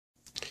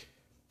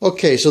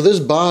Okay, so this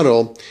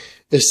bottle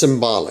is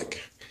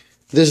symbolic.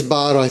 This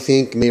bottle, I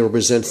think, may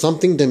represent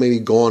something that may be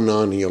going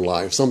on in your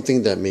life,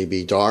 something that may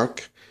be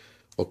dark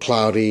or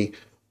cloudy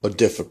or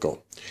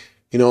difficult.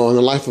 You know, in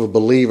the life of a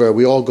believer,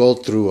 we all go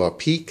through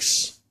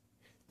peaks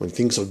when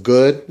things are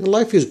good. And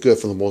life is good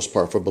for the most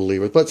part for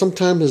believers. But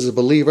sometimes as a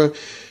believer,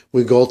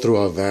 we go through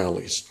our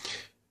valleys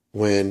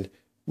when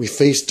we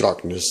face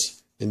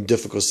darkness in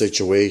difficult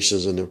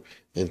situations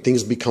and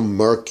things become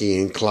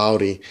murky and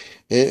cloudy.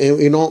 And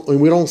we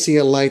don't see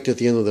a light at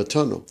the end of the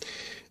tunnel.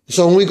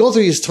 So when we go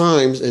through these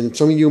times, and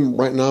some of you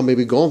right now may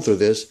be going through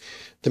this,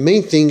 the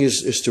main thing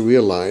is to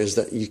realize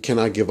that you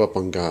cannot give up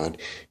on God.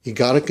 You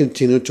got to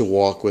continue to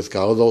walk with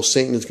God. Although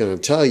Satan is going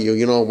to tell you,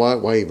 you know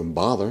what, why even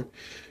bother?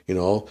 You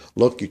know,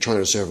 look, you're trying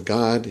to serve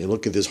God, and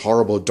look at this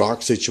horrible,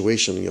 dark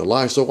situation in your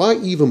life. So why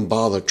even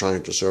bother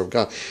trying to serve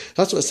God?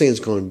 That's what Satan's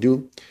going to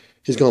do.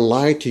 He's going to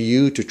lie to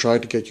you to try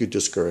to get you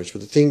discouraged.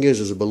 But the thing is,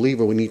 as a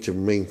believer, we need to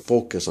remain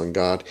focused on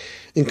God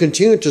and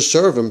continue to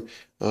serve Him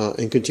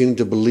and continue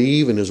to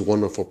believe in His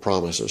wonderful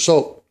promises.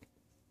 So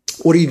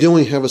what are you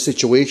doing? You have a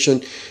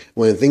situation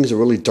when things are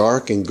really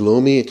dark and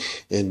gloomy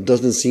and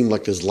doesn't seem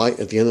like there's light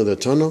at the end of the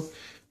tunnel?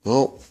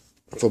 Well,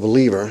 for a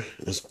believer,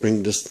 let's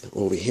bring this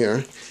over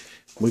here,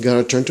 we got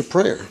to turn to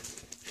prayer.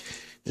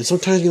 And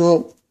sometimes, you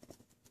know,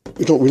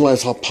 we don't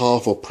realize how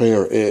powerful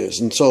prayer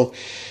is. And so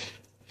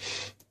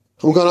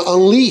I'm going to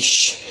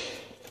unleash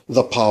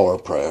the power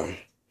of prayer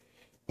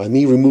by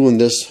me removing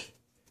this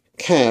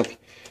cap,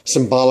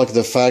 symbolic of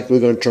the fact we're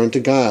going to turn to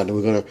God.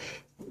 We're going to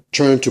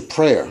turn to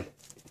prayer.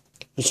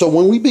 And so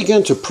when we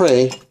begin to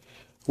pray,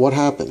 what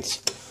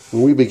happens?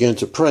 When we begin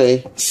to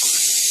pray,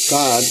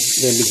 God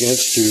then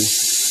begins to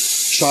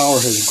shower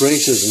His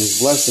graces and His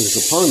blessings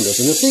upon us.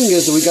 And the thing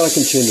is that we got to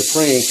continue to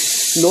pray.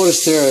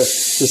 Notice there,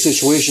 the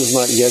situation is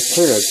not yet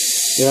cleared.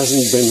 It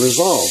hasn't been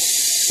resolved.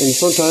 And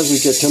sometimes we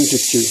get tempted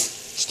to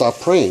stop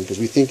praying because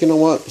we think, you know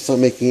what, it's not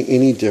making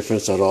any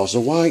difference at all. So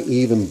why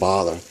even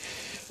bother?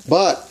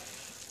 But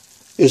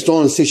it's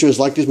during situations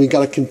like this, we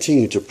got to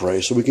continue to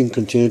pray so we can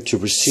continue to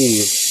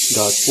receive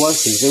God's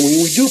blessings. And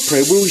when we do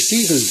pray, we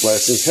receive His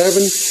blessings.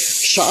 Heaven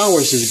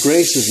showers His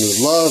graces and His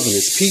love and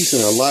His peace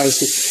in our lives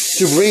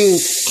to bring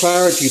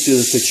clarity to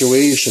the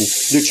situation,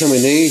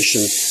 determination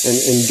and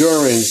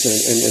endurance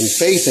and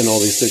faith in all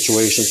these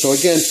situations. So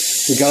again,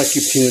 we got to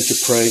continue to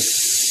pray.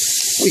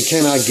 We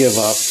cannot give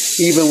up,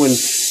 even when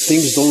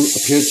things don't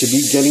appear to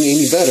be getting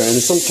any better. And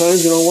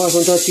sometimes, you know what,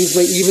 sometimes things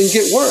may even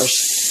get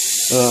worse.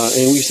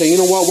 And we say, you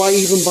know what, why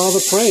even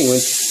bother praying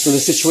when the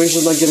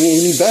situation is not getting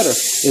any better?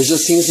 It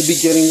just seems to be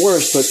getting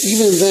worse. But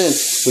even then,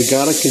 we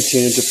got to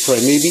continue to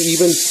pray. Maybe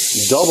even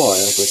double our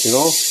efforts, you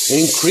know,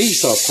 and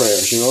increase our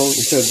prayers, you know,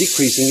 instead of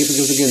decreasing it.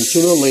 Because again,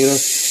 sooner or later,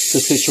 the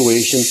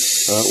situation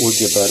will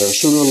get better.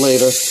 Sooner or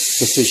later,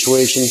 the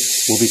situation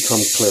will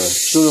become clear.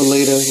 Sooner or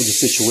later, the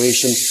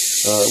situation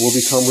will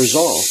become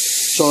resolved.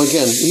 So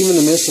again, even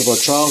in the midst of our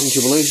trials and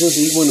tribulations,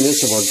 even in the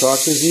midst of our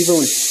darkness, even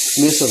in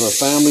the midst of our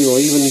family, or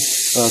even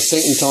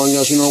Satan telling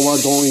us, you know what,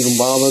 don't even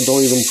bother,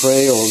 don't even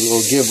pray, or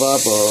give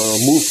up, or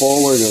move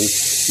forward, and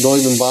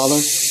don't even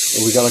bother.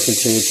 And we got to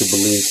continue to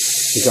believe.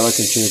 We got to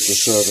continue to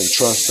serve and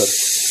trust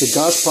that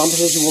God's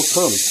promises will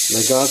come,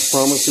 that God's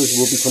promises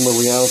will become a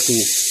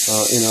reality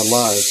in our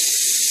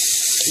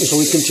lives. And so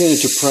we continue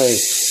to pray.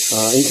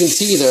 And you can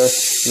see there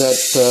that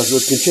as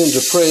we continue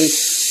to pray,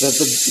 that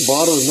the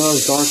bottle is not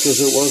as dark as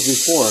it was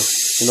before.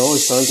 You know,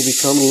 it's time to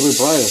become a little bit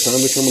brighter. It's time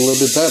to become a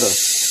little bit better.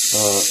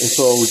 And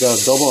so we got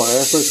to double our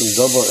efforts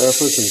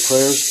and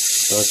prayers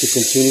to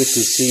continue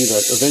to see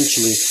that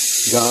eventually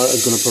God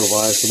is going to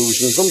provide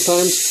solutions.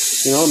 Sometimes,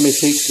 you know, it may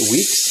take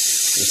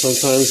weeks, and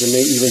sometimes it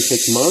may even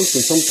take months,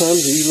 and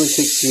sometimes it even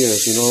takes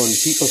years. You know, and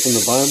people from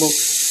the Bible,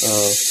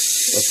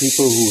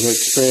 people who have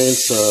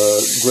experienced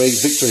great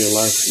victory in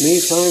life, many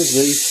times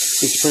they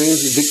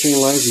experience victory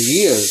in life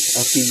years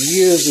after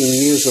years and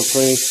years of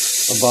praying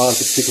about a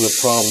particular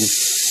problem,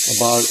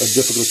 about a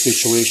difficult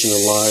situation in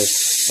life.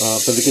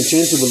 But they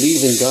continue to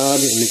believe in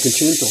God, and they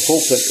continue to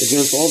hope that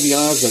against all the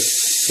odds that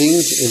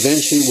things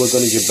eventually were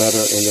going to get better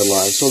in their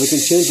lives. So they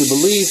continue to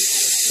believe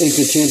and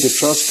continue to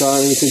trust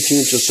God and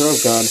continue to serve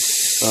God.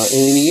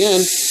 And in the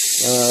end,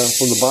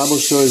 from the Bible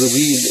story we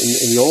read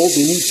in the Old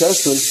and New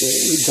Testament,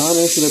 God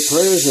answered their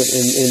prayers,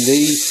 and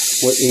they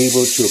were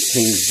able to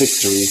obtain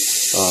victory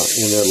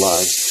in their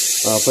lives.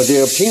 But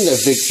they obtained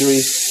that victory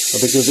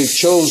because they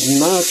chose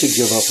not to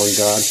give up on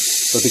God,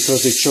 but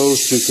because they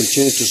chose to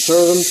continue to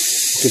serve Him,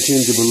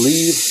 continue to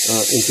believe,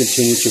 and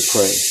continue to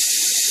pray.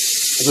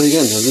 So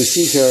again, as we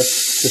see here,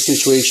 the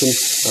situation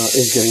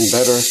is getting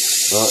better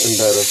and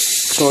better.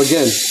 So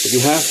again, if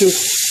you have to,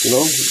 you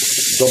know,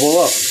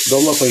 double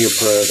up on your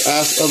prayers.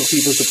 Ask other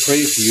people to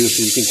pray for you so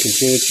you can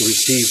continue to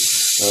receive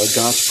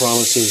God's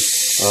promises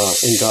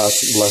and God's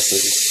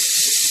blessings.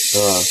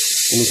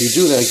 And if you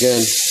do that again,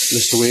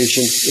 the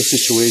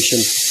situation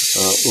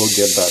will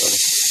get better.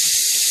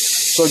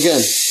 So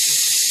again,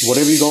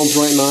 whatever you're going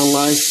through right now in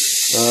life,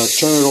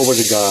 turn it over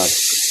to God.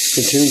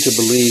 Continue to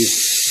believe.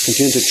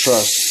 Continue to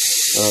trust.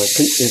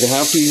 If you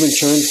have to even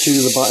turn to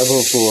the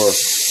Bible for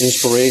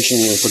inspiration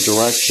and for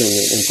direction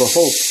and for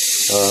hope.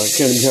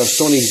 Again, we have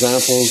so many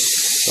examples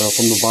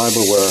from the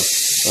Bible where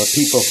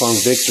people found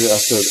victory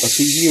after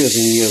years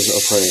and years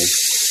of praying.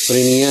 But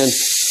in the end,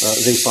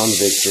 they found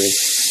victory.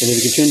 And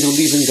if you continue to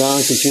believe in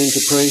God, continue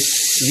to pray,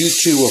 you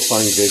too will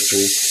find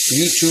victory.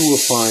 You too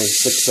will find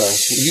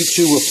success. You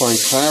too will find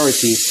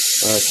clarity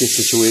to your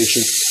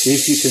situation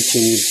if you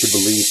continue to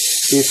believe,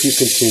 if you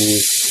continue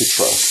to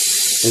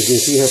trust. As you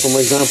can see here from my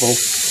example,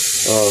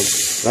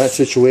 that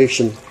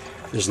situation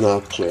is now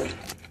clear.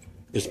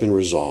 It's been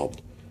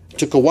resolved. It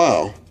took a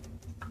while,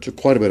 took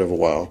quite a bit of a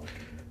while,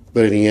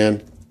 but in the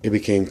end, it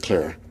became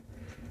clear.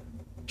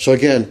 So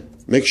again,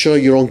 make sure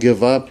you don't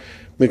give up.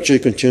 Make sure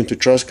you continue to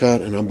trust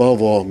God. And above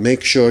all,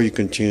 make sure you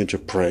continue to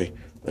pray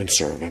and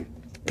serve Him.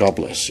 God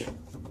bless you.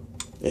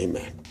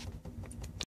 Amen.